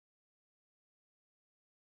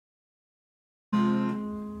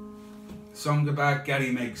Song about Gary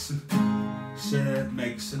Megson, Sir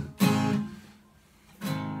Megson.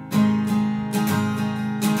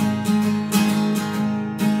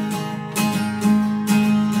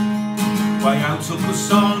 Way out took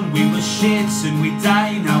us on, we were shits and we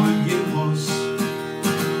died, how and you was.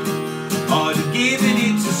 I'd have given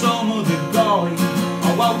it to some other guy,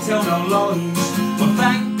 I won't tell no lies, but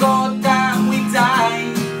thank God that we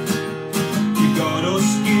died. You got us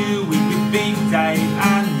skewed with Big Dave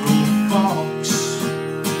and Fox,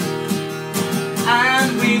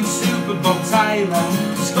 and with Super Bob Taylor,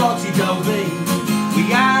 Scotty Dovey, we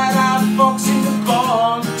had our fox in the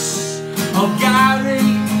box. Oh Gary,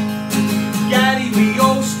 we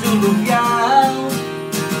all still love you.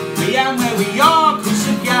 We am where we are cause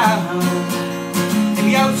of you, and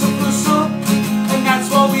you took us up, and that's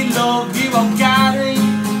why we love you. Oh Gary,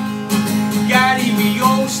 we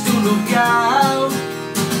all still love you.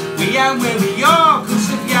 We am where we are cause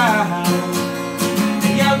of you,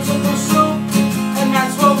 and you took us up, and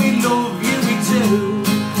that's why we love you, we do.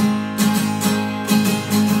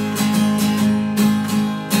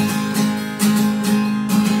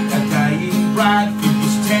 That day in Bradford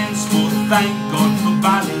was tense, but thank God for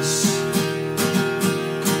Ballis.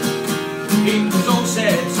 It was all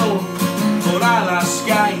set up for our last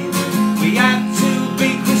game. We had to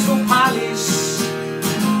beat Crystal Palace.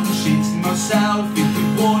 Shitting myself if we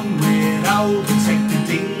won, we'd overtake the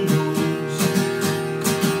Dingles.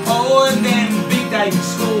 Oh, and then Big Dave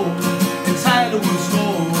scored, and Taylor was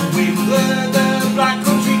more. We were the Black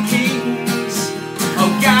Country Kings.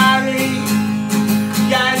 Oh Gary,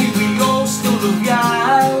 we all still love you.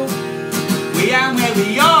 We am where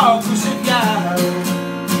we are cause of you,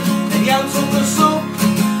 and you took us up,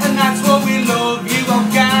 and that's why we love you. Oh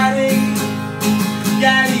Gary,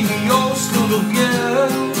 we all still love you.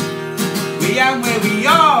 We am where we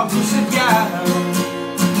are.